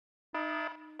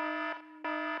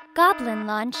Goblin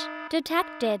launch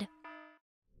detected.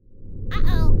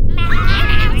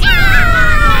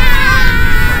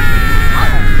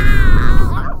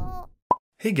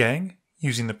 Hey gang,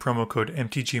 using the promo code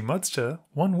MTGMuldrotha,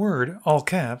 one word, all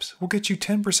caps, will get you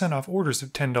 10% off orders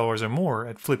of $10 or more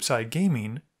at Flipside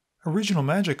Gaming, Original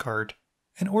Magic Art,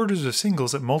 and orders of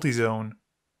singles at Multizone.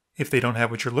 If they don't have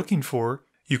what you're looking for,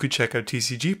 you could check out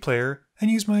TCG Player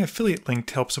and use my affiliate link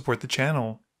to help support the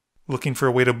channel. Looking for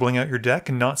a way to bling out your deck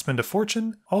and not spend a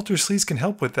fortune? Alter Sleeves can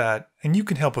help with that, and you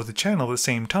can help with the channel at the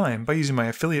same time by using my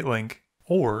affiliate link.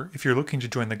 Or, if you're looking to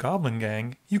join the Goblin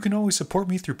Gang, you can always support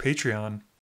me through Patreon.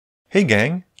 Hey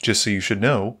gang, just so you should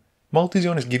know,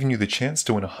 Multizone is giving you the chance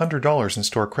to win $100 in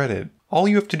store credit. All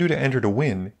you have to do to enter to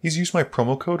win is use my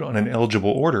promo code on an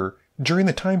eligible order during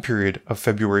the time period of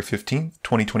February 15th,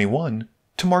 2021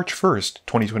 to March 1st,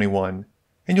 2021,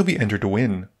 and you'll be entered to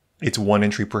win. It's one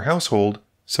entry per household,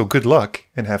 so good luck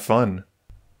and have fun.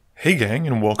 Hey gang,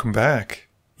 and welcome back.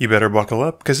 You better buckle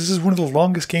up, because this is one of the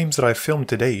longest games that I've filmed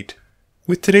to date,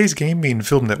 with today's game being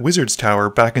filmed at Wizard's Tower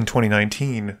back in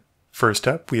 2019. First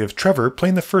up, we have Trevor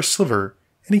playing the first Sliver,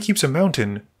 and he keeps a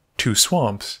mountain, 2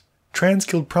 swamps,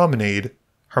 Transguild Promenade,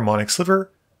 Harmonic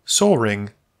Sliver, Soul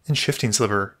Ring, and Shifting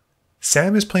Sliver.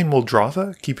 Sam is playing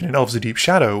Muldrotha, keeping an Elves of Deep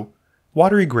Shadow,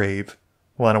 Watery Grave,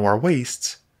 Llanowar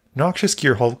Wastes, Noxious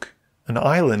Gearhulk, an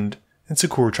Island, and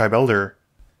Sakura Tribe Elder.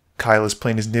 Kyle is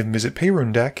playing his Niv-Mizzet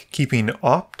Parun deck, keeping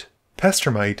Opt,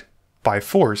 Pestermite, By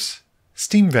Force,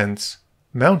 Steam Vents,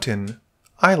 Mountain,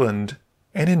 Island,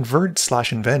 and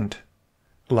Invert/Invent.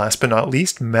 Last but not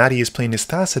least, Maddie is playing his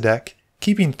Thassa deck,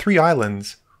 keeping 3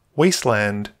 islands,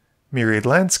 Wasteland, Myriad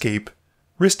Landscape,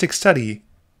 Rhystic Study,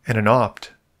 and an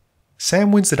Opt.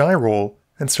 Sam wins the die roll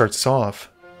and starts us off.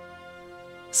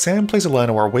 Sam plays a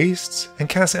Llanowar Wastes and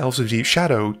casts Elves of Deep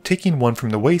Shadow, taking 1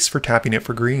 from the Wastes for tapping it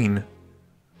for green.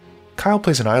 Kyle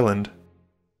plays an island.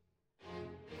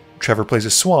 Trevor plays a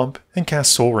Swamp and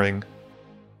casts Soul Ring.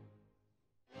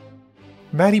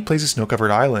 Maddie plays a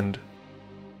Snow-Covered Island.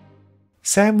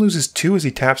 Sam loses 2 as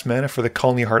he taps mana for the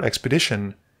Colony Heart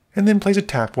Expedition, and then plays a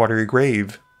tapped Watery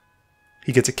Grave.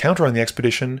 He gets a counter on the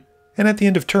Expedition, and at the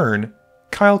end of turn,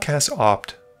 Kyle casts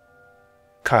Opt.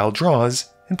 Kyle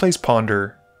draws and plays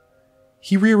Ponder.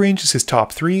 He rearranges his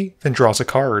top 3, then draws a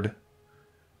card.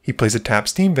 He plays a tapped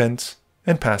Steam Vents,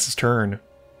 and passes turn.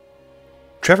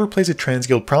 Trevor plays a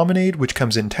Transguild Promenade, which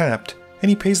comes in tapped, and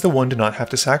he pays the 1 to not have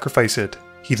to sacrifice it.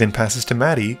 He then passes to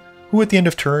Maddie, who at the end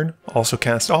of turn also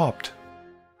casts Opt.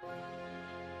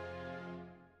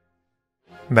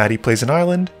 Maddie plays an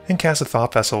island and casts a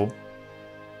Thought Vessel.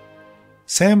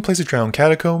 Sam plays a Drowned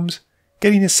Catacombs,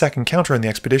 getting his second counter on the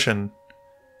Expedition.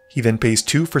 He then pays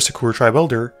 2 for Sakura Tribe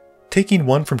Elder, taking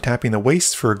 1 from tapping the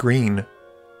Wastes for a green.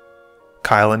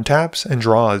 Kyle untaps and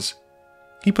draws.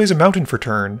 He plays a Mountain for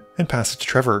turn and passes to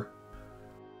Trevor.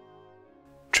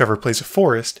 Trevor plays a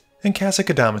Forest and casts a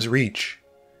Kadama's Reach.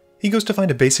 He goes to find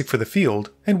a basic for the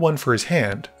field and 1 for his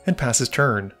hand, and passes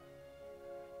turn.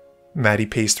 Maddie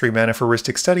pays 3 mana for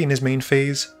Rhystic Study in his main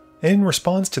phase, and in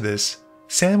response to this,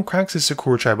 Sam cracks his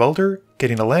Sakura Tribe Elder,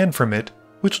 getting a land from it,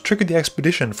 which will trigger the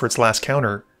Expedition for its last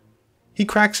counter. He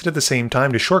cracks it at the same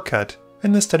time to shortcut,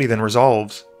 and the study then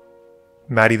resolves.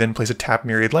 Maddie then plays a tapped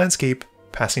Myriad Landscape,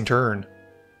 passing turn.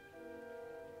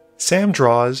 Sam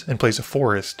draws and plays a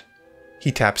Forest.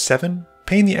 He taps 7,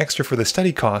 paying the extra for the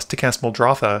study cost to cast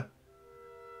Muldrotha.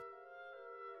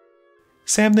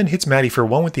 Sam then hits Maddie for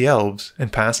 1 with the Elves,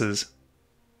 and passes.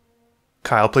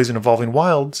 Kyle plays an Evolving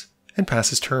Wilds, and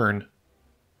passes turn.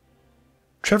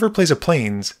 Trevor plays a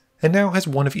Plains, and now has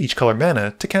 1 of each color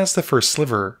mana to cast the first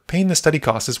Sliver, paying the study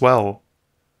cost as well.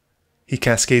 He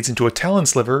cascades into a Talon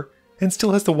Sliver, and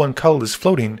still has the 1 colorless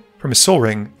floating from his Soul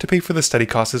Ring to pay for the study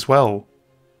cost as well.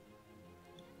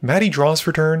 Maddie draws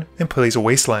for turn and plays a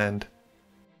Wasteland.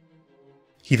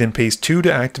 He then pays 2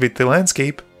 to activate the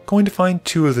landscape, going to find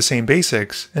 2 of the same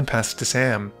basics, and passes to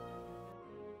Sam.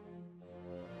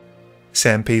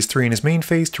 Sam pays 3 in his main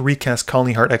phase to recast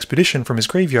Colony Heart Expedition from his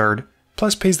graveyard,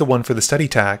 plus pays the 1 for the study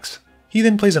tax. He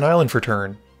then plays an island for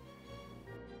turn.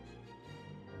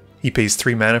 He pays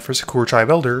 3 mana for Sakura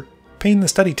Tribe Elder, paying the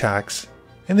study tax,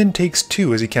 and then takes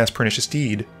 2 as he casts Pernicious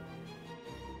Deed.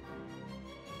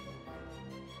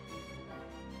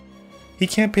 He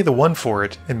can't pay the 1 for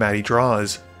it, and Maddie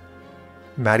draws.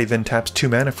 Maddie then taps 2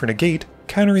 mana for Negate,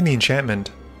 countering the enchantment.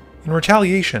 In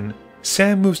retaliation,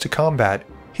 Sam moves to combat,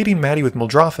 hitting Maddie with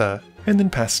Muldrotha, and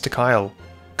then passes to Kyle.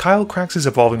 Kyle cracks his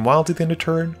Evolving Wilds at the end of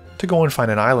turn to go and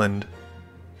find an island.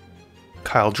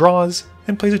 Kyle draws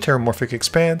and plays a Terramorphic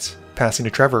Expanse, passing to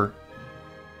Trevor.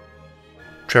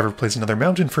 Trevor plays another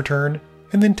Mountain for turn,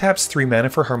 and then taps 3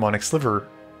 mana for Harmonic Sliver.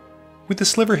 With the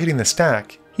sliver hitting the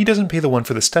stack, he doesn't pay the one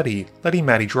for the study, letting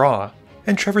Maddie draw,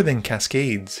 and Trevor then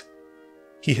cascades.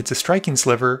 He hits a striking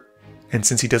sliver, and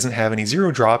since he doesn't have any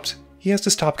 0 drops, he has to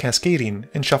stop cascading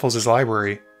and shuffles his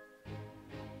library.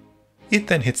 It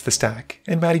then hits the stack,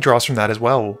 and Maddie draws from that as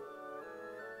well.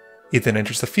 It then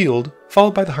enters the field,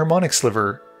 followed by the harmonic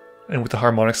sliver, and with the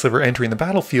harmonic sliver entering the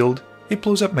battlefield, it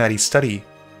blows up Maddie's study.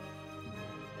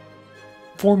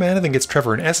 4 mana then gets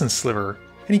Trevor an essence sliver,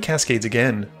 and he cascades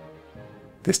again.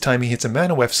 This time he hits a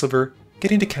mana weft sliver,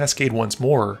 getting to cascade once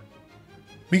more.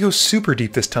 We go super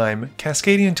deep this time,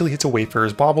 cascading until he hits a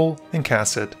Wayfarer's Bauble and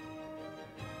casts it.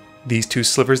 These 2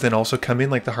 slivers then also come in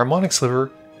like the harmonic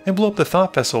sliver and blow up the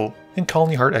Thought Vessel and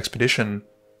Colony Heart Expedition.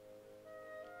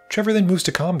 Trevor then moves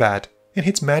to combat and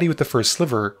hits Maddie with the first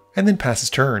sliver and then passes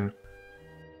turn.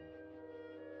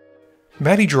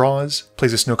 Maddie draws,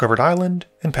 plays a snow-covered island,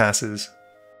 and passes.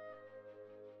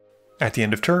 At the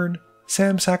end of turn,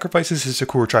 Sam sacrifices his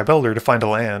Sakura Tribe Elder to find a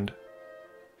land.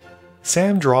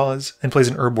 Sam draws and plays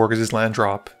an Urborg as his land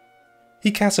drop.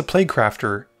 He casts a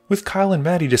Plaguecrafter, with Kyle and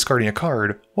Maddie discarding a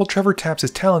card, while Trevor taps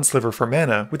his Talon Sliver for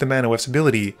mana with the Mana Weft's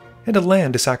ability, and a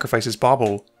land to sacrifice his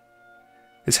Bauble.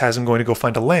 This has him going to go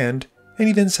find a land, and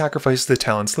he then sacrifices the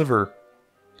Talon Sliver.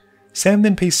 Sam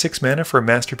then pays 6 mana for a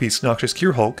Masterpiece Noxious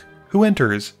Gearhulk, who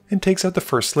enters and takes out the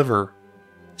first sliver.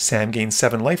 Sam gains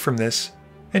 7 life from this,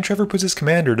 and Trevor puts his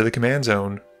commander to the command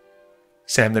zone.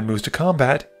 Sam then moves to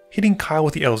combat, hitting Kyle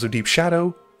with the Elves of Deep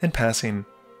Shadow, and passing.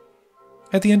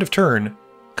 At the end of turn,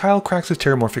 Kyle cracks his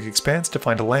Terramorphic Expanse to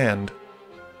find a land.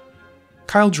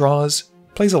 Kyle draws,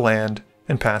 plays a land,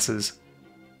 and passes.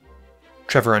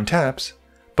 Trevor untaps,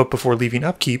 but before leaving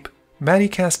upkeep, Maddie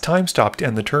casts Time Stop to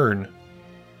end the turn.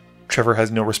 Trevor has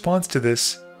no response to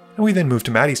this, and we then move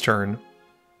to Maddie's turn.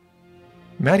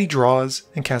 Maddie draws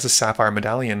and casts a Sapphire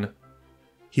Medallion.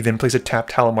 He then plays a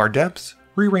tapped Halimar Depths,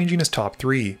 rearranging his top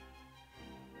 3.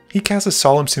 He casts a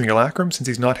Solemn Simulacrum since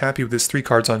he's not happy with his 3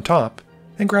 cards on top,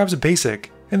 and grabs a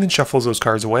basic, and then shuffles those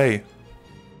cards away.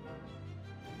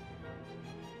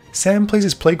 Sam plays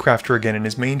his Plaguecrafter again in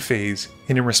his main phase,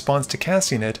 and in response to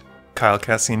casting it, Kyle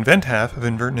casts the Invent half of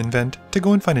Invert and Invent to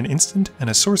go and find an instant and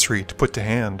a sorcery to put to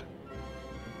hand.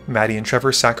 Maddie and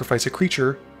Trevor sacrifice a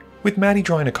creature, with Maddie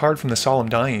drawing a card from the Solemn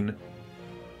Dying.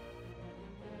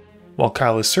 While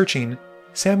Kyle is searching,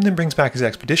 Sam then brings back his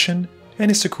Expedition and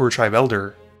his Sakura Tribe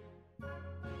Elder.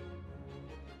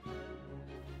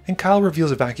 And Kyle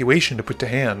reveals Evacuation to put to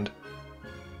hand.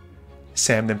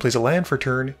 Sam then plays a land for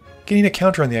turn, getting a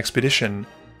counter on the Expedition.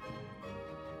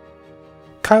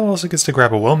 Kyle also gets to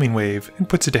grab a Whelming Wave and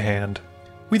puts it to hand.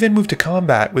 We then move to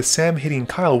combat with Sam hitting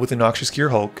Kyle with a Noxious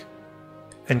Gearhulk,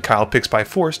 and Kyle picks by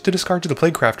force to discard to the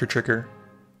Plaguecrafter trigger.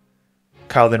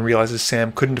 Kyle then realizes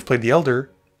Sam couldn't have played the Elder,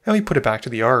 and we put it back to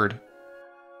the yard.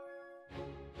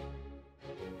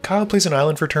 Kyle plays an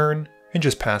island for turn, and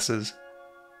just passes.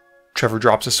 Trevor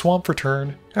drops a swamp for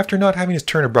turn, after not having his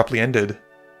turn abruptly ended.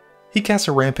 He casts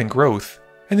a Rampant Growth,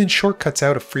 and then shortcuts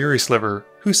out a Fury Sliver,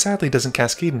 who sadly doesn't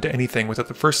cascade into anything without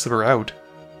the first sliver out.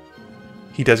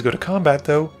 He does go to combat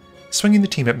though, swinging the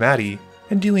team at Maddie,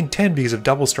 and dealing 10 because of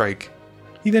Double Strike.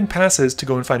 He then passes to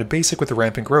go and find a basic with the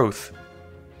Rampant Growth.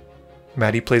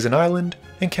 Maddie plays an island,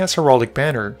 and casts Heraldic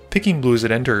Banner, picking blue as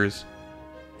it enters.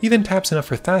 He then taps enough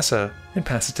for Thassa, and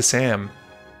passes to Sam.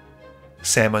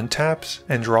 Sam untaps,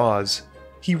 and draws.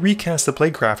 He recasts the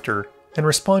Plaguecrafter, and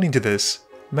responding to this,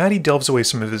 Maddie delves away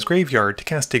some of his graveyard to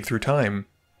cast Dig Through Time.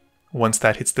 Once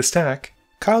that hits the stack,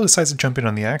 Kyle decides to jump in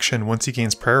on the action once he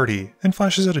gains priority, and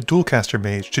flashes out a Dualcaster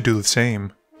Mage to do the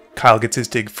same. Kyle gets his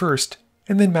dig first,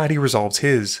 and then Maddie resolves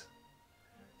his.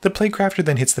 The Plaguecrafter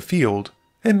then hits the field,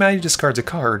 and Maddie discards a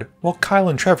card, while Kyle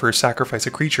and Trevor sacrifice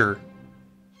a creature.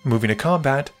 Moving to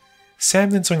combat,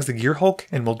 Sam then swings the Gearhulk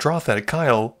and Muldrotha at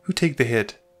Kyle, who takes the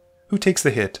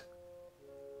hit.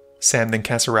 Sam then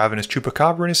casts a Ravenous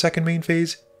Chupacabra in his second main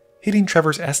phase, hitting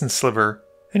Trevor's Essence Sliver,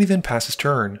 and he then passes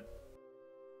turn.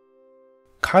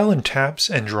 Kyle untaps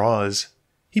and draws.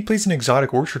 He plays an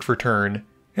Exotic Orchard for turn,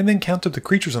 and then counts up the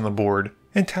creatures on the board,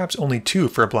 and taps only 2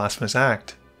 for a Blasphemous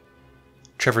Act.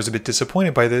 Trevor's a bit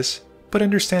disappointed by this, but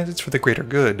understands it's for the greater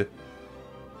good.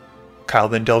 Kyle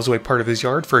then delves away part of his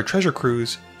yard for a Treasure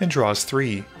Cruise, and draws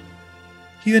 3.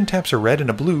 He then taps a red and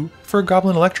a blue for a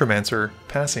Goblin Electromancer,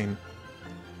 passing.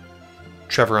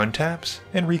 Trevor untaps,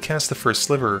 and recasts the first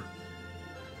sliver.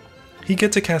 He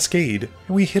gets a Cascade,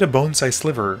 and we hit a Bone-sized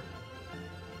sliver.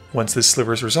 Once this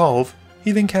sliver's resolve,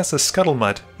 he then casts a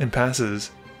Scuttlemutt, and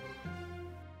passes.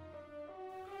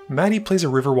 Maddie plays a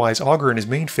Riverwise Augur in his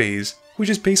main phase, which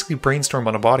is basically Brainstorm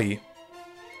on a body.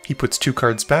 He puts 2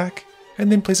 cards back,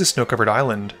 and then plays a Snow-Covered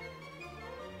Island.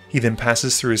 He then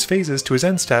passes through his phases to his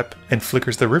end step and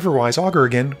flickers the Riverwise Augur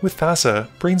again with Thassa,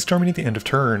 brainstorming at the end of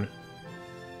turn.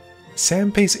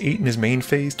 Sam pays 8 in his main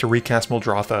phase to recast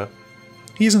Muldrotha.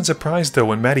 He isn't surprised though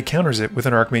when Maddie counters it with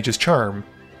an Archmage's Charm,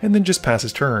 and then just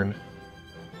passes turn.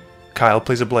 Kyle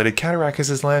plays a Blighted Cataract as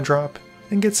his land drop,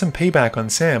 and gets some payback on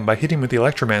Sam by hitting with the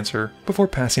Electromancer before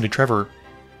passing to Trevor.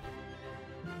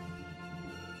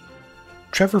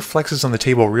 Trevor flexes on the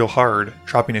table real hard,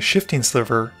 dropping a Shifting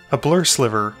Sliver, a Blur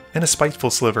Sliver, and a Spiteful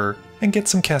Sliver, and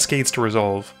gets some Cascades to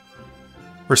resolve.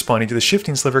 Responding to the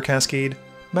Shifting Sliver cascade,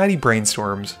 Maddie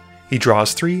brainstorms. He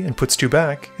draws 3 and puts 2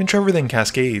 back, and Trevor then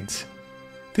cascades.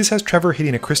 This has Trevor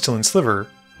hitting a Crystalline Sliver,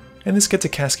 and this gets a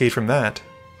cascade from that.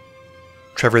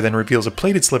 Trevor then reveals a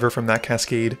Plated Sliver from that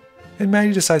cascade, and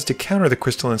Maddie decides to counter the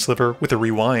Crystalline Sliver with a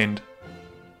Rewind.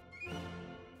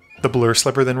 The Blur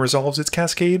Sliver then resolves its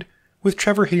cascade, with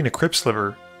Trevor hitting a Crypt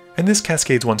Sliver, and this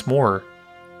cascades once more.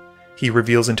 He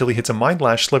reveals until he hits a Mind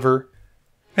Lash Sliver,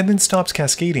 and then stops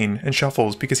cascading and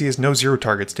shuffles because he has no 0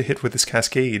 targets to hit with this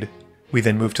cascade. We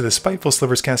then move to the Spiteful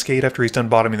Sliver's cascade after he's done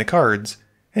bottoming the cards,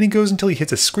 and he goes until he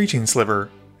hits a Screeching Sliver,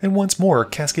 and once more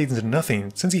cascades into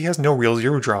nothing since he has no real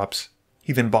 0 drops.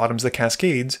 He then bottoms the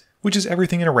cascades, which is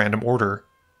everything in a random order.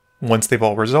 Once they've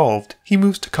all resolved, he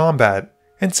moves to combat,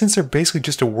 and since they're basically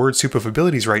just a word soup of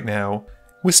abilities right now,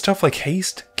 with stuff like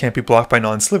Haste, can't be blocked by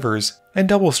non-slivers, and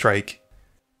Double Strike.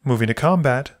 Moving to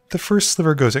combat, the first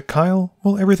sliver goes at Kyle,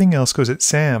 while everything else goes at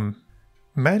Sam.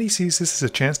 Maddie sees this as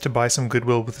a chance to buy some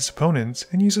goodwill with his opponents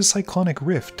and uses Cyclonic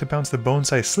Rift to bounce the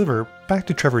bone-sized sliver back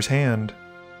to Trevor's hand.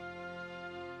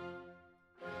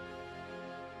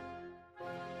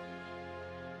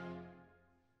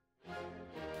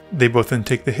 They both then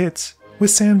take the hits, with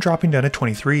Sam dropping down to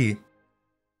 23.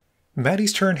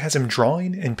 Maddie's turn has him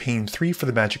drawing and paying 3 for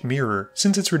the Magic Mirror,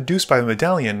 since it's reduced by the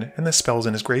Medallion and the spells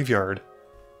in his graveyard.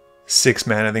 6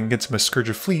 mana then gets him a Scourge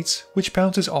of Fleets, which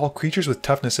bounces all creatures with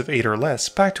toughness of 8 or less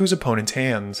back to his opponent's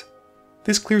hands.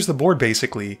 This clears the board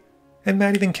basically, and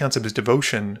Maddie then counts up his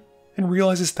Devotion, and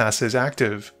realizes Thassa is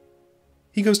active.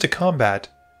 He goes to combat,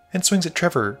 and swings at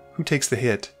Trevor, who takes the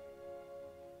hit.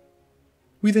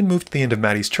 We then move to the end of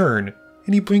Maddie's turn,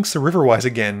 and he blinks the Riverwise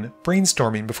again,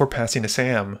 brainstorming before passing to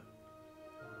Sam.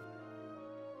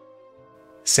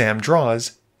 Sam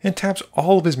draws, and taps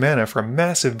all of his mana for a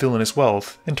massive Villainous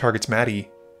Wealth and targets Maddie.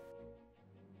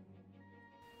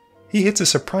 He hits a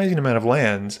surprising amount of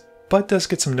lands, but does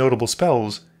get some notable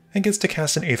spells, and gets to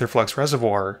cast an Aetherflux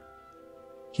Reservoir.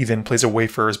 He then plays a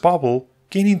Wayfarer's Bauble,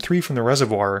 gaining 3 from the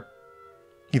Reservoir.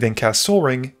 He then casts Sol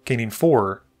Ring, gaining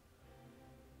 4.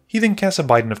 He then casts a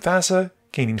Bident of Thassa,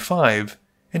 gaining 5,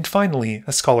 and finally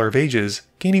a Scholar of Ages,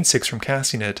 gaining 6 from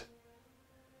casting it.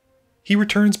 He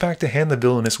returns back to hand the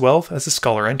Villainous Wealth as the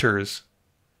Scholar enters.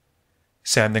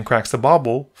 Sam then cracks the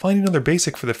Bauble, finding another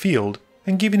basic for the field,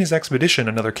 and giving his Expedition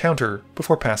another counter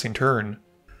before passing turn.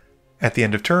 At the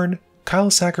end of turn,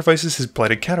 Kyle sacrifices his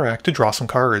Blighted Cataract to draw some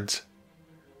cards.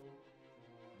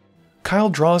 Kyle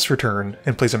draws for turn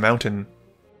and plays a Mountain.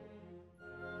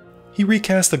 He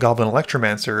recasts the Goblin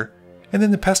Electromancer, and then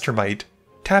the Pestermite,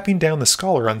 tapping down the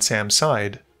Scholar on Sam's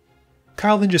side.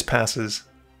 Kyle then just passes.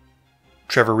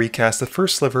 Trevor recasts the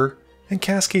first sliver, and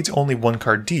cascades only 1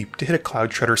 card deep to hit a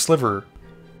Cloud Shredder Sliver.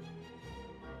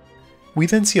 We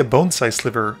then see a Bone-sized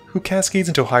Sliver who cascades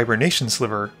into a Hibernation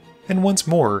Sliver, and once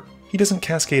more, he doesn't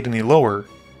cascade any lower.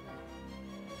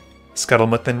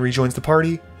 Scuttlemutt then rejoins the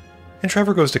party, and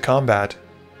Trevor goes to combat.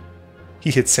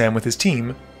 He hits Sam with his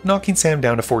team, knocking Sam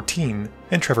down to 14,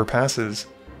 and Trevor passes.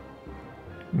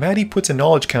 Maddie puts a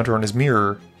knowledge counter on his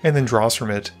mirror, and then draws from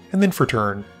it, and then for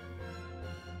turn.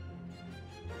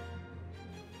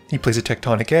 He plays a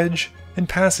Tectonic Edge, and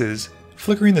passes,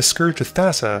 flickering the Scourge with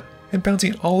Thassa, and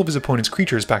bouncing all of his opponent's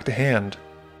creatures back to hand.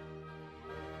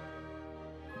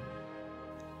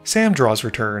 Sam draws for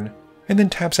turn, and then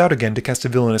taps out again to cast a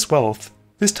Villainous Wealth,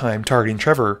 this time targeting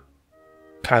Trevor.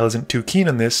 Kyle isn't too keen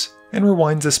on this, and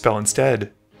rewinds the spell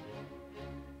instead.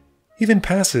 He then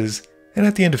passes, and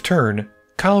at the end of turn,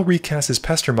 Kyle recasts his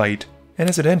Pestermite, and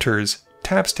as it enters,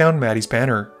 taps down Maddie's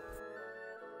banner.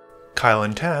 Kyle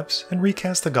untaps and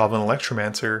recasts the Goblin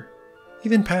Electromancer. He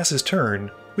then passes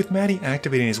turn, with Maddie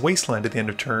activating his Wasteland at the end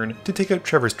of turn to take out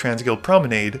Trevor's Transguild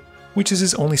Promenade, which is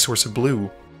his only source of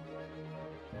blue.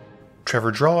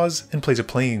 Trevor draws and plays a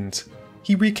Plains.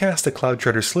 He recasts the Cloud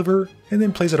Shredder Sliver and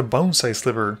then plays out a Bone-sized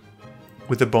Sliver.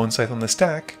 With the Bone Scythe on the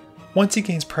stack, once he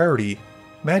gains priority,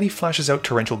 Maddie flashes out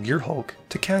Torrential Gearhulk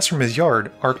to cast from his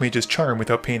yard Archmage's Charm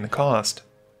without paying the cost.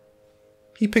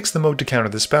 He picks the mode to counter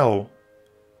the spell.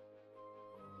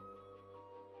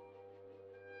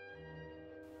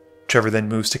 Trevor then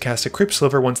moves to cast a Crypt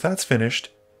Sliver once that's finished,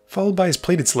 followed by his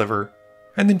plated sliver,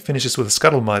 and then finishes with a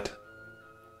scuttlebutt.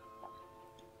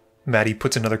 Matty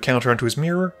puts another counter onto his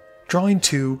mirror, drawing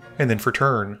 2, and then for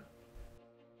turn.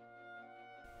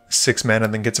 6 mana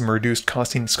then gets him a reduced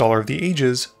costing Scholar of the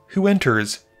Ages, who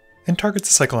enters, and targets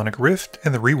the Cyclonic Rift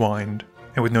and the Rewind,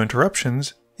 and with no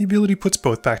interruptions, the ability puts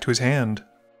both back to his hand.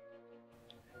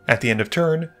 At the end of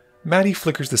turn, Matty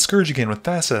flickers the Scourge again with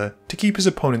Thassa to keep his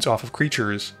opponents off of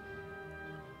creatures.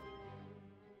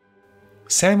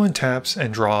 Sam untaps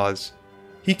and draws.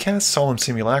 He casts Solemn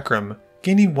Simulacrum,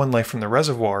 gaining 1 life from the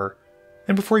reservoir,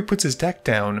 and before he puts his deck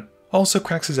down, also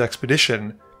cracks his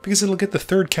Expedition because it'll get the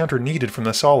 3rd counter needed from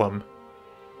the Solemn.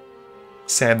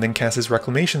 Sam then casts his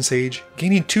Reclamation Sage,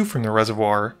 gaining 2 from the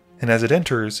reservoir, and as it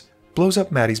enters, blows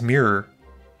up Matty's mirror.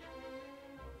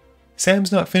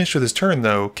 Sam's not finished with his turn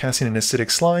though, casting an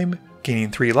Acidic Slime,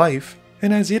 gaining 3 life,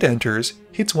 and as it enters,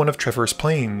 hits one of Trevor's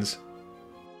planes.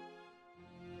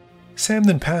 Sam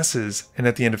then passes, and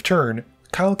at the end of turn,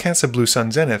 Kyle casts a Blue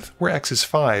Sun Zenith where X is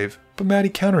 5, but Matty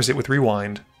counters it with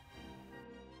Rewind.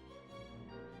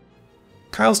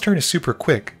 Kyle's turn is super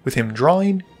quick, with him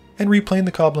drawing and replaying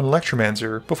the Goblin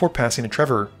Electromancer before passing to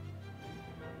Trevor.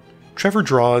 Trevor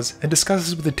draws and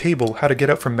discusses with the table how to get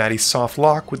out from Matty's soft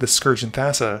lock with the Scourge and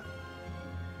Thassa.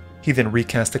 He then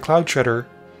recasts the Cloud Shredder,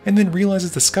 and then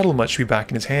realizes the Scuttlebutt should be back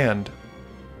in his hand.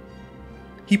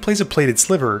 He plays a Plated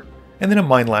Sliver, and then a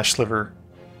Mind Lash Sliver.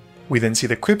 We then see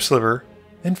the Crypt Sliver,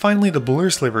 and finally the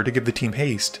Blur Sliver to give the team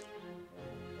haste.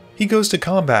 He goes to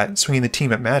combat, swinging the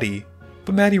team at Matty,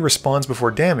 but Matty responds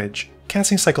before damage,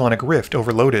 casting Cyclonic Rift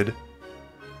overloaded.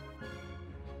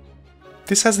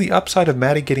 This has the upside of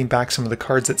Matty getting back some of the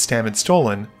cards that Stam had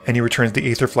stolen, and he returns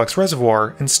the Aetherflux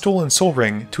Reservoir and Stolen Soul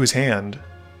Ring to his hand.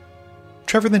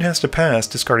 Trevor then has to pass,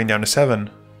 discarding down to 7.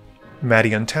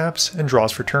 Matty untaps and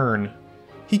draws for turn.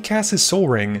 He casts his Soul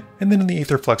Ring, and then in the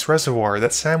Aetherflux Reservoir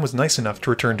that Sam was nice enough to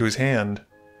return to his hand.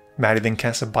 Matty then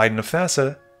casts a Bidon of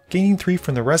Thassa, gaining 3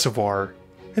 from the reservoir,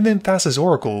 and then Thassa's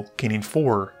Oracle, gaining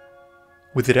 4.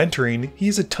 With it entering, he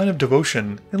has a ton of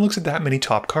devotion and looks at that many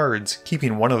top cards,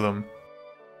 keeping one of them.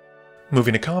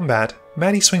 Moving to combat,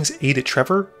 Matty swings 8 at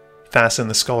Trevor, Thassa and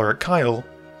the Scholar at Kyle,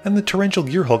 and the Torrential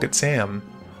Gearhulk at Sam.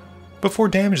 Before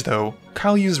damage though,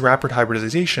 Kyle uses Rapid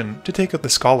Hybridization to take out the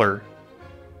Scholar.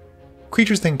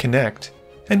 Creatures then connect,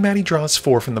 and Matty draws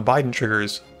 4 from the Bidon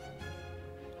triggers.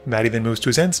 Matty then moves to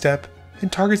his end step,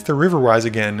 and targets the Riverwise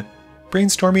again,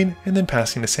 brainstorming and then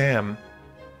passing to Sam.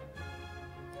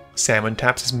 Sam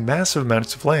untaps his massive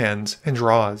amounts of lands and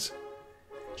draws.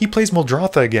 He plays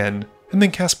Muldrotha again, and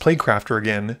then casts Plaguecrafter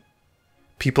again.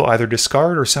 People either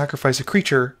discard or sacrifice a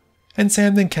creature, and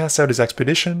Sam then casts out his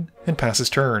Expedition and passes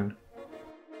turn.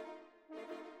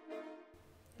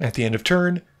 At the end of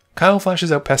turn, Kyle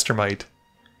flashes out Pestermite.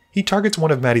 He targets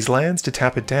one of Matty's lands to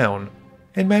tap it down,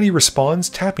 and Matty responds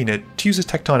tapping it to use a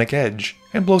Tectonic Edge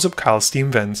and blows up Kyle's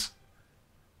Steam Vents.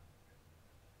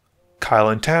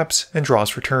 Kyle untaps and draws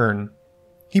for turn.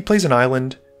 He plays an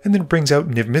island and then brings out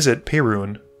Niv-Mizzet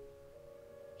Parun.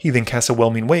 He then casts a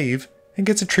Whelming Wave and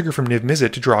gets a trigger from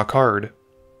Niv-Mizzet to draw a card.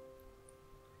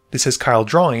 This has Kyle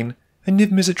drawing, and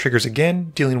Niv-Mizzet triggers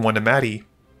again, dealing 1 to Matty.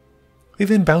 They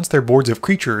then bounce their boards of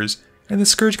creatures, and the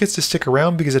Scourge gets to stick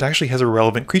around because it actually has a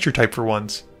relevant creature type for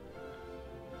once.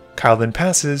 Kyle then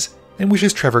passes, and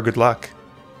wishes Trevor good luck.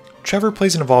 Trevor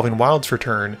plays an Evolving Wilds for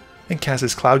turn, and casts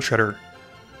his Cloud Shredder.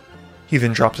 He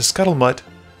then drops a Scuttlebutt,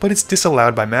 but it's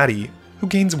disallowed by Matty, who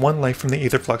gains 1 life from the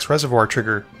Aetherflux Reservoir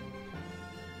trigger.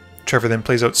 Trevor then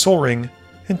plays out Soul Ring,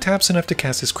 and taps enough to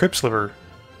cast his Crypt Sliver.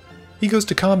 He goes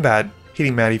to combat,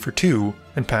 hitting Matty for 2,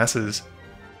 and passes.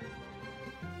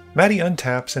 Matty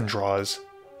untaps and draws.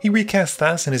 He recasts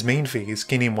Thassa in his main phase,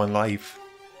 gaining 1 life.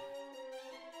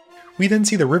 We then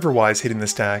see the Riverwise hitting the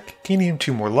stack, gaining him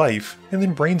 2 more life, and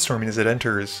then brainstorming as it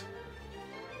enters.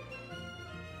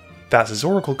 Thassa's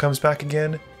Oracle comes back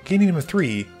again, gaining him a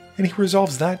 3, and he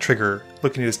resolves that trigger,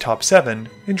 looking at his top 7,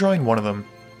 and drawing 1 of them.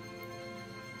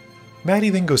 Matty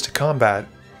then goes to combat,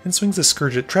 and swings the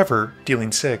Scourge at Trevor,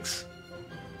 dealing 6.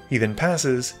 He then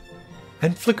passes,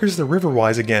 and flickers the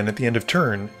Riverwise again at the end of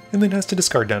turn, and then has to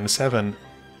discard down to 7.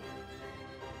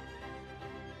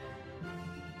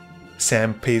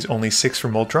 Sam pays only 6 for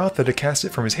Muldrotha to cast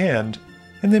it from his hand,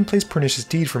 and then plays Pernicious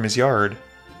Deed from his yard.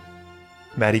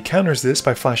 Matty counters this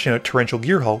by flashing out Torrential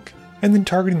Gearhulk, and then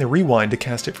targeting the Rewind to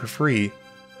cast it for free.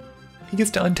 He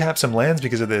gets to untap some lands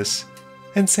because of this,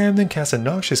 and Sam then casts a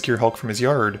Noxious Gearhulk from his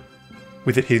yard.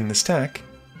 With it hitting the stack,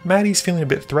 Matty's feeling a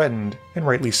bit threatened, and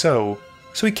rightly so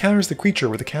he counters the creature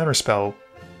with a counterspell.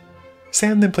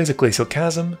 Sam then plays a Glacial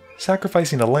Chasm,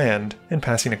 sacrificing a land and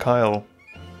passing to Kyle.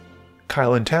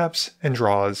 Kyle untaps and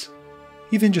draws.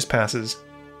 He then just passes.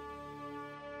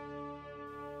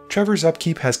 Trevor's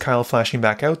upkeep has Kyle flashing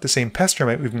back out the same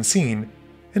Pestermite we've been seeing,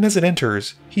 and as it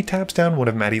enters, he taps down one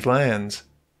of Maddie's lands.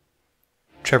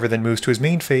 Trevor then moves to his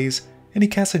main phase, and he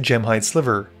casts a Gemhide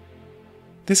Sliver.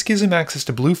 This gives him access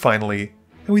to blue finally,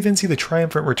 and we then see the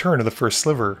triumphant return of the first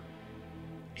Sliver.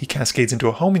 He cascades into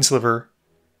a homing Sliver,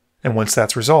 and once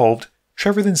that's resolved,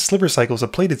 Trevor then Sliver cycles a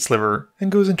plated Sliver and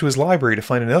goes into his library to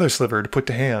find another Sliver to put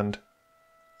to hand.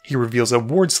 He reveals a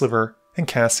Ward Sliver and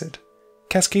casts it,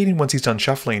 cascading once he's done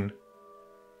shuffling.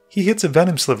 He hits a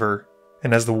Venom Sliver,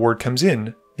 and as the ward comes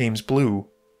in, names blue.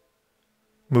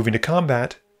 Moving to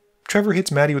combat, Trevor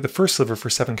hits Maddie with the first Sliver for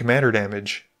 7 commander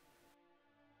damage.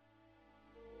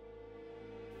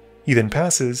 He then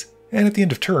passes, and at the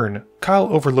end of turn, Kyle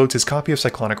overloads his copy of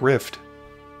Cyclonic Rift.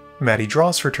 Maddie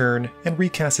draws for turn and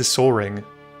recasts his Soul Ring.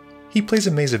 He plays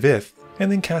a Maze of Ith,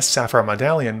 and then casts Sapphire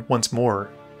Medallion once more.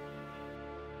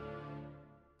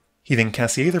 He then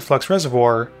casts the Aetherflux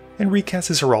Reservoir and recasts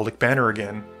his Heraldic Banner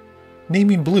again,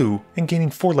 naming blue and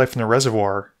gaining 4 life from the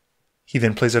reservoir. He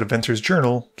then plays out Adventurer's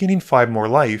Journal, gaining 5 more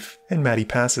life, and Maddie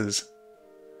passes.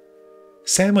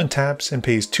 Sam untaps and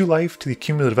pays 2 life to the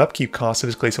cumulative upkeep cost of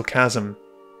his Glacial Chasm.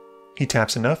 He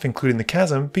taps enough, including the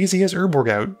Chasm, because he has Urborg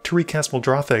out to recast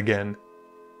Muldrotha again.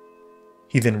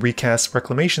 He then recasts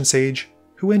Reclamation Sage,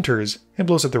 who enters and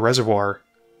blows up the reservoir.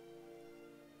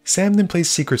 Sam then plays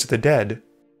Secrets of the Dead,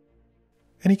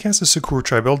 and he casts a Sukur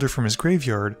Tribe Elder from his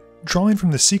graveyard, drawing from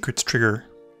the Secrets trigger.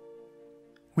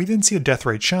 We then see a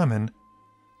Deathrite Shaman,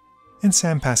 and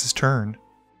Sam passes turn.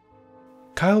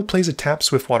 Kyle plays a tap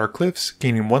Swiftwater Cliffs,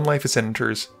 gaining 1 life as it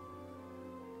enters.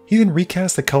 He then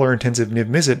recasts the color-intensive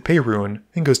Niv-Mizzet Parun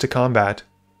and goes to combat.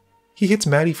 He hits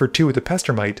Maddie for 2 with the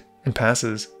Pestermite and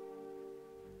passes.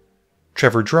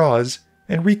 Trevor draws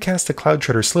and recasts the Cloud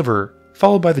Treader Sliver,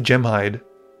 followed by the Gemhide.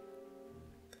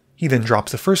 He then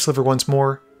drops the first Sliver once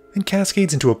more and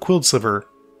cascades into a Quilled Sliver,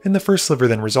 and the first Sliver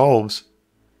then resolves.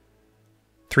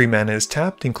 3 mana is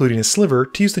tapped, including a Sliver,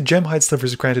 to use the Gemhide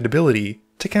Sliver's granted ability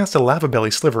to cast a Lava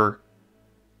Belly Sliver.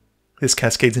 This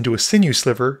cascades into a Sinew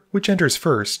Sliver, which enters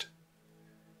first.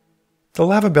 The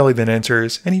Lava Belly then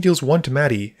enters, and he deals 1 to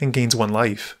Maddie and gains 1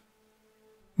 life.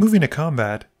 Moving to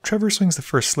combat, Trevor swings the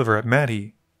first Sliver at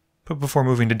Maddie, but before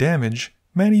moving to damage,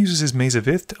 Maddie uses his Maze of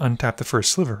Ith to untap the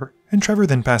first Sliver, and Trevor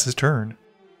then passes turn.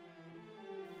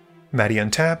 Maddie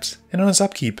untaps, and on his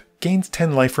upkeep, gains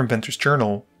 10 life from Ventur's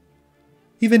Journal.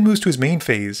 He then moves to his main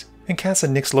phase, and casts a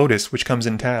Nyx Lotus, which comes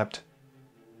in tapped.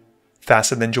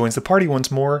 Thassa then joins the party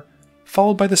once more,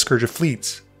 followed by the Scourge of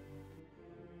Fleets.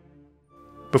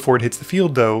 Before it hits the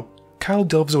field though, Kyle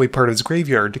delves away part of his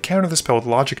graveyard to counter the spell with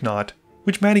Logic Knot,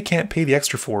 which Maddie can't pay the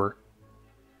extra for.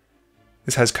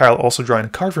 This has Kyle also drawing a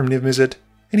card from Niv-Mizzet,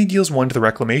 and he deals 1 to the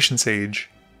Reclamation Sage.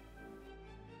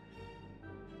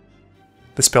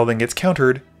 The spell then gets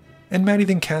countered, and Maddie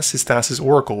then casts his Thassa's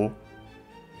Oracle.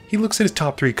 He looks at his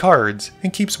top 3 cards,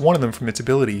 and keeps 1 of them from its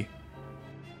ability.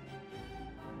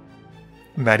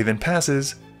 Maddie then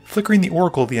passes, flickering the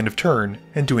Oracle at the end of turn,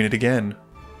 and doing it again.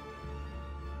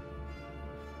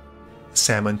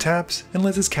 Sam untaps, and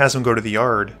lets his Chasm go to the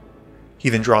yard. He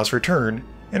then draws for turn,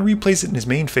 and replays it in his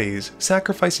main phase,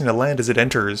 sacrificing a land as it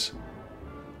enters.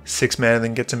 6 mana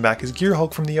then gets him back his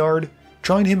Gearhulk from the yard,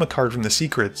 drawing him a card from the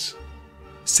Secrets.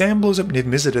 Sam blows up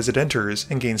Niv-Mizzet as it enters,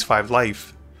 and gains 5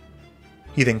 life.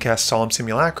 He then casts Solemn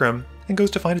Simulacrum, and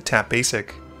goes to find a tap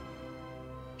basic.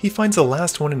 He finds the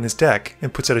last one in his deck,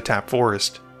 and puts out a tap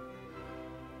forest.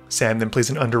 Sam then plays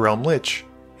an Underrealm Lich,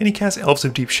 and he casts Elves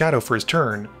of Deep Shadow for his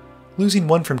turn, losing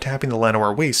 1 from tapping the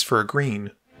Llanowar Wastes for a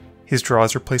green. His draw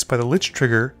is replaced by the Lich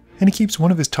trigger, and he keeps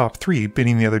 1 of his top 3,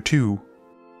 binning the other 2.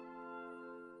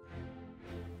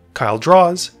 Kyle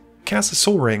draws, casts a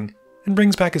Soul Ring, and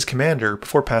brings back his commander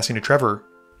before passing to Trevor.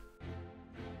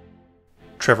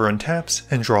 Trevor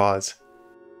untaps and draws.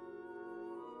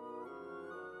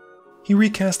 He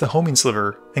recasts the Homing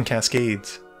Sliver and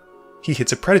cascades. He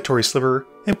hits a Predatory Sliver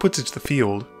and puts it to the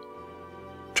field.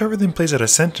 Trevor then plays out a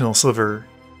Sentinel Sliver,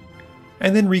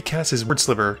 and then recasts his Word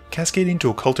Sliver, cascading to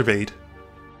a Cultivate.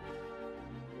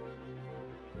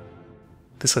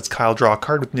 This lets Kyle draw a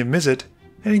card with Niv-Mizzet,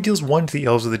 and he deals 1 to the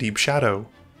Elves of the Deep Shadow.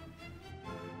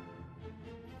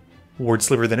 Ward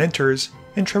Sliver then enters,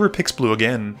 and Trevor picks blue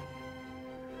again.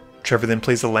 Trevor then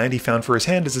plays the land he found for his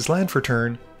hand as his land for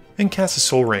turn, and casts a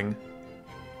Soul Ring.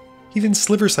 He then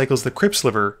Sliver cycles the Crypt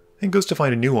Sliver, and goes to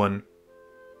find a new one.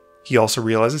 He also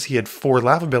realizes he had 4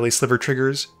 Lava Belly Sliver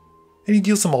triggers, and he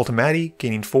deals them all to Maddie,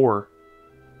 gaining 4.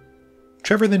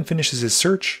 Trevor then finishes his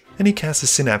search, and he casts a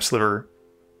Synapse Sliver.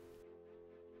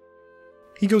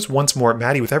 He goes once more at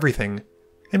Maddie with everything,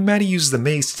 and Maddie uses the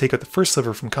maze to take out the first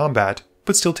Sliver from combat,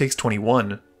 but still takes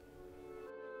 21.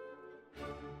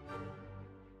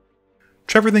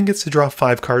 Trevor then gets to draw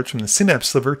 5 cards from the Synapse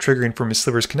Sliver, triggering from his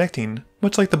slivers connecting,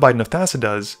 much like the Biden of Thassa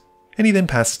does, and he then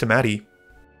passes to Maddie.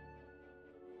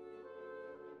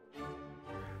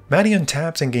 Maddie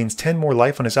untaps and gains 10 more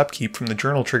life on his upkeep from the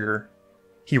Journal trigger.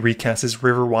 He recasts his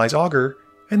Riverwise Augur,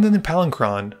 and then the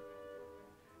Palinchron.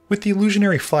 With the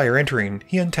Illusionary Flyer entering,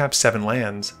 he untaps 7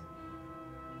 lands.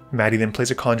 Maddie then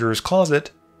plays a Conjurer's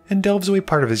Closet, and delves away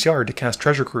part of his yard to cast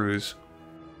Treasure Cruise.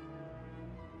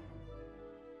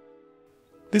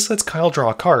 This lets Kyle draw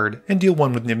a card and deal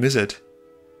 1 with Niv-Mizzet.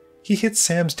 He hits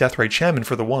Sam's Deathrite Shaman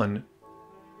for the 1.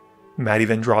 Maddie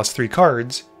then draws 3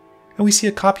 cards, and we see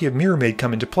a copy of Mirror Maid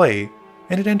come into play,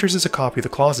 and it enters as a copy of the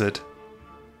Closet.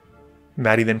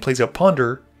 Maddie then plays out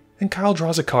Ponder, and Kyle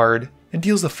draws a card and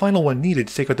deals the final one needed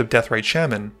to take out the Deathrite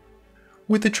Shaman.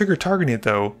 With the trigger targeting it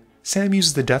though, Sam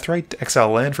uses the Deathrite to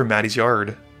exile land from Maddie's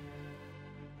yard.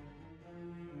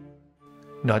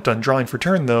 Not done drawing for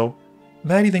turn though,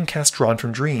 Maddie then casts Drawn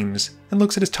from Dreams, and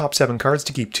looks at his top 7 cards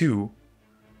to keep 2.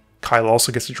 Kyle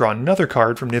also gets to draw another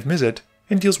card from Niv-Mizzet,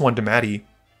 and deals 1 to Maddie.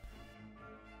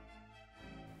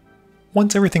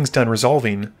 Once everything's done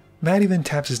resolving, Maddie then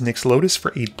taps his Nyx Lotus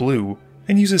for 8 blue,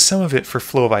 and uses some of it for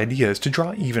Flow of Ideas to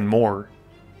draw even more.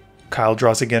 Kyle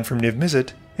draws again from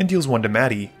Niv-Mizzet, and deals 1 to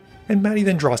Maddie, and Maddie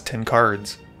then draws 10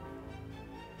 cards.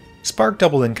 Spark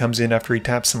Double then comes in after he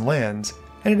taps some lands,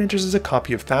 and it enters as a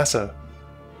copy of Thassa.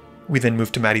 We then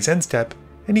move to Maddie's end step,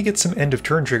 and he gets some end of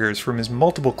turn triggers from his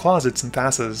multiple closets and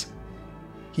Thassas.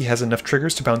 He has enough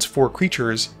triggers to bounce 4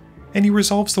 creatures, and he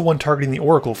resolves the one targeting the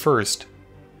Oracle first.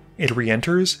 It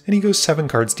re-enters, and he goes 7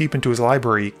 cards deep into his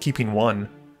library, keeping 1.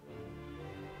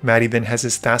 Maddie then has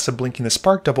his Thassa blinking the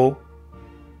Spark Double,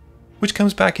 which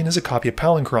comes back in as a copy of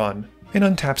Palinchron, and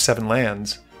untaps 7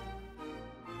 lands.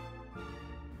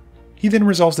 He then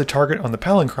resolves the target on the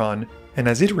Palinchron, and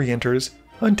as it re-enters,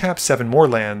 untaps 7 more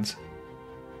lands.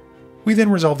 We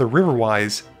then resolve the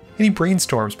Riverwise, and he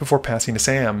brainstorms before passing to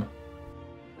Sam.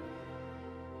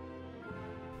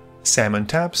 Sam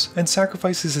untaps and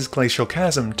sacrifices his Glacial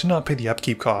Chasm to not pay the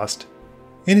upkeep cost.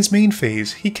 In his main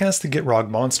phase, he casts the Gitrog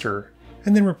monster,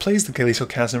 and then replays the Glacial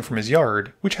Chasm from his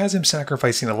yard, which has him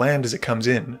sacrificing a land as it comes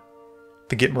in.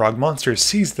 The Gitrog monster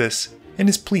sees this, and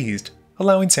is pleased,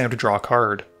 allowing Sam to draw a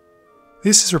card.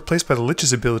 This is replaced by the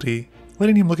Lich's ability,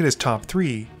 letting him look at his top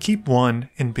 3, keep 1,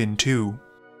 and bin 2.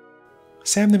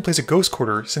 Sam then plays a Ghost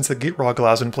Quarter since the Gitrog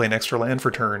allows him to play an extra land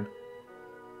for turn.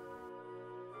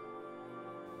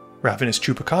 Ravenous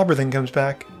Chupacabra then comes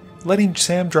back, letting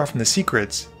Sam draw from the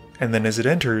secrets, and then as it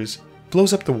enters,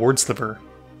 blows up the Ward Sliver.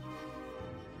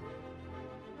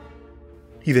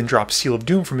 He then drops Seal of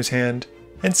Doom from his hand,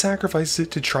 and sacrifices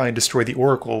it to try and destroy the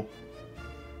Oracle.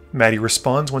 Maddie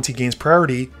responds once he gains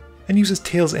priority, and uses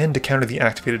Tail's End to counter the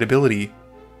activated ability.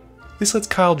 This lets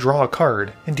Kyle draw a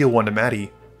card and deal 1 to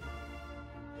Maddie.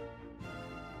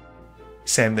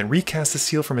 Sam then recasts the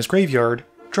seal from his graveyard,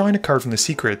 drawing a card from the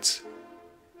secrets.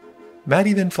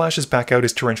 Maddie then flashes back out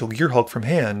his Torrential Gearhulk from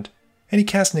hand, and he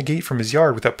casts Negate from his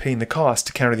yard without paying the cost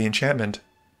to counter the enchantment.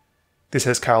 This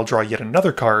has Kyle draw yet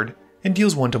another card, and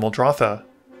deals 1 to Muldrotha.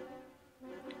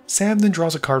 Sam then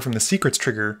draws a card from the Secrets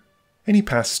trigger, and he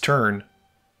passes turn.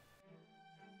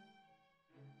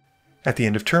 At the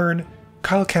end of turn,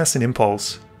 Kyle casts an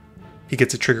Impulse. He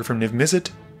gets a trigger from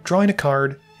Niv-Mizzet, drawing a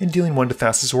card, and dealing 1 to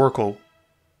Thassa's Oracle.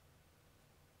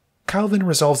 Kyle then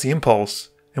resolves the Impulse,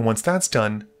 and once that's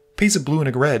done, pays a blue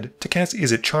and a red to cast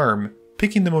Izzet Charm,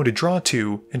 picking the mode to draw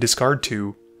 2 and discard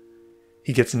 2.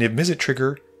 He gets a Niv-Mizzet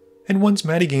trigger, and once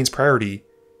Maddie gains priority,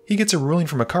 he gets a ruling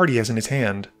from a card he has in his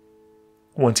hand.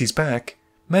 Once he's back,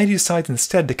 Maddie decides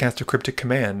instead to cast a Cryptic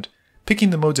Command, picking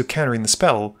the modes of countering the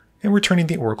spell and returning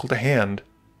the Oracle to hand.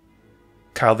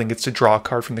 Kyle then gets to draw a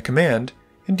card from the command,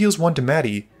 and deals 1 to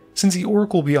Maddie, since the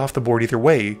Oracle will be off the board either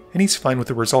way, and he's fine with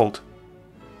the result.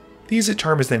 The Izzet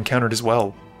Charm is then countered as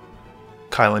well.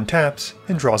 Kyle untaps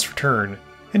and draws for turn,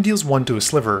 and deals 1 to a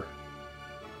Sliver.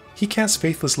 He casts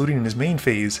Faithless Looting in his main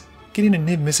phase, getting a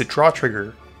Niv-Mizzet draw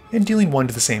trigger, and dealing 1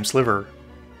 to the same Sliver.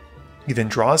 He then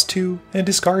draws 2 and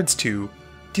discards 2,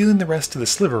 dealing the rest to the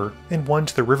Sliver and 1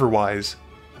 to the Riverwise.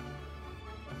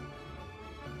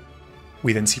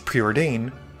 We then see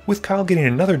Preordain, with Kyle getting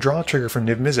another draw trigger from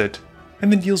Niv-Mizzet,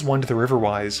 and then deals 1 to the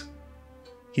Riverwise.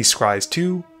 He scries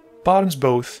 2, bottoms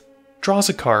both, draws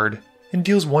a card, and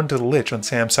deals 1 to the Lich on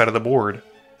Sam's side of the board.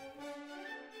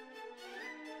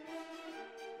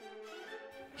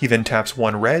 He then taps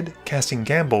 1 red, casting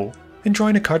Gamble, and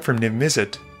drawing a card from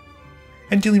Niv-Mizzet,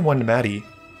 and dealing 1 to Maddie.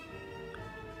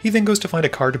 He then goes to find a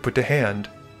card to put to hand,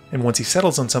 and once he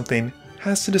settles on something,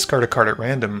 has to discard a card at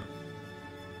random.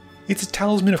 It's a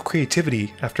talisman of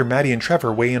creativity after Maddie and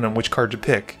Trevor weigh in on which card to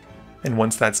pick, and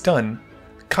once that's done,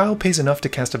 Kyle pays enough to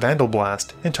cast a Vandal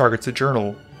Blast and targets the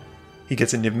journal. He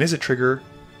gets a Niv-Mizzet trigger,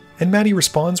 and Matty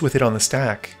responds with it on the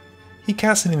stack. He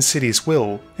casts an Insidious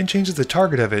Will and changes the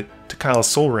target of it to Kyle's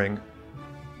Soul Ring.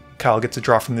 Kyle gets a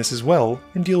draw from this as well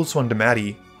and deals one to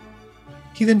Matty.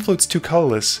 He then floats 2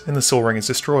 colorless and the Soul Ring is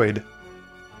destroyed.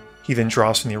 He then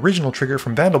draws from the original trigger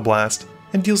from Vandal Blast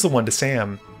and deals the one to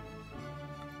Sam.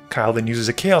 Kyle then uses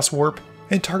a Chaos Warp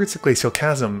and targets the Glacial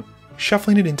Chasm,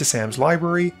 shuffling it into Sam's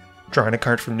library, drawing a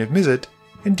card from Niv-Mizzet,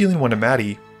 and dealing one to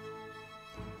Matty.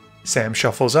 Sam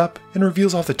shuffles up and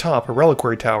reveals off the top a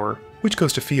Reliquary Tower, which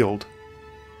goes to field.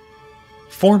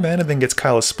 4 mana then gets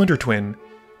Kyle a Splinter Twin,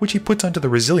 which he puts onto the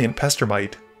Resilient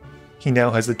Pestermite. He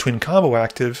now has the Twin combo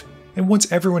active, and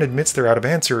once everyone admits they're out of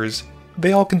answers,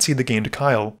 they all concede the game to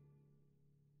Kyle.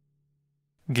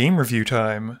 Game review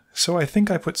time. So I think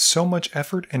I put so much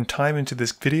effort and time into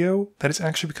this video that it's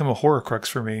actually become a horcrux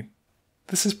for me.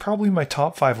 This is probably my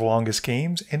top 5 longest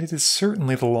games, and it is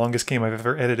certainly the longest game I've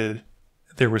ever edited.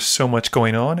 There was so much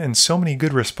going on and so many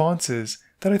good responses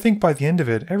that I think by the end of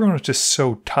it, everyone was just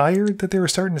so tired that they were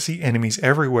starting to see enemies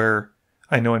everywhere.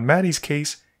 I know in Matty's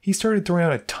case, he started throwing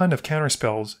out a ton of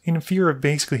counterspells in fear of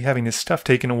basically having his stuff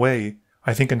taken away.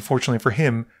 I think unfortunately for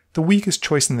him, the weakest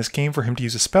choice in this game for him to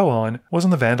use a spell on was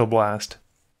on the Vandal Blast.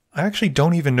 I actually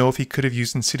don't even know if he could have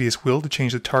used Insidious Will to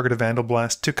change the target of Vandal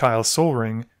Blast to Kyle's Soul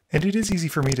Ring, and it is easy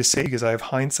for me to say because I have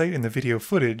hindsight in the video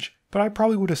footage, but I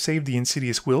probably would have saved the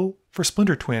Insidious Will for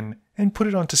Splinter Twin and put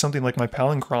it onto something like my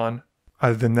Palinchron.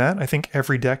 Other than that, I think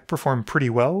every deck performed pretty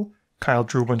well. Kyle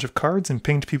drew a bunch of cards and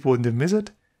pinged people with Niv-Mizzet.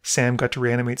 Sam got to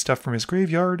reanimate stuff from his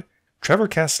graveyard. Trevor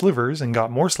cast Slivers and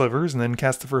got more Slivers, and then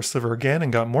cast the first Sliver again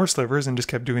and got more Slivers and just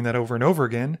kept doing that over and over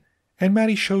again. And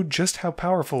Matty showed just how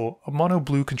powerful a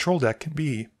mono-blue control deck can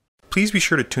be. Please be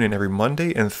sure to tune in every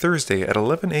Monday and Thursday at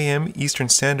 11 AM Eastern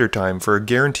Standard Time for a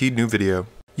guaranteed new video.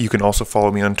 You can also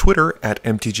follow me on Twitter at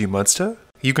MTGMudsta.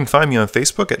 You can find me on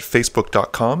Facebook at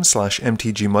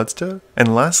facebook.com/MTGMudsta.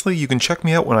 And lastly, you can check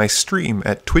me out when I stream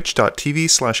at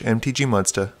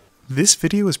twitch.tv/MTGMudsta. This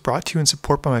video is brought to you in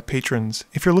support by my patrons.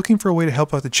 If you're looking for a way to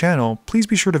help out the channel, please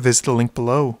be sure to visit the link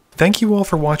below. Thank you all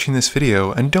for watching this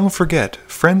video, and don't forget,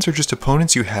 friends are just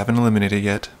opponents you haven't eliminated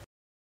yet.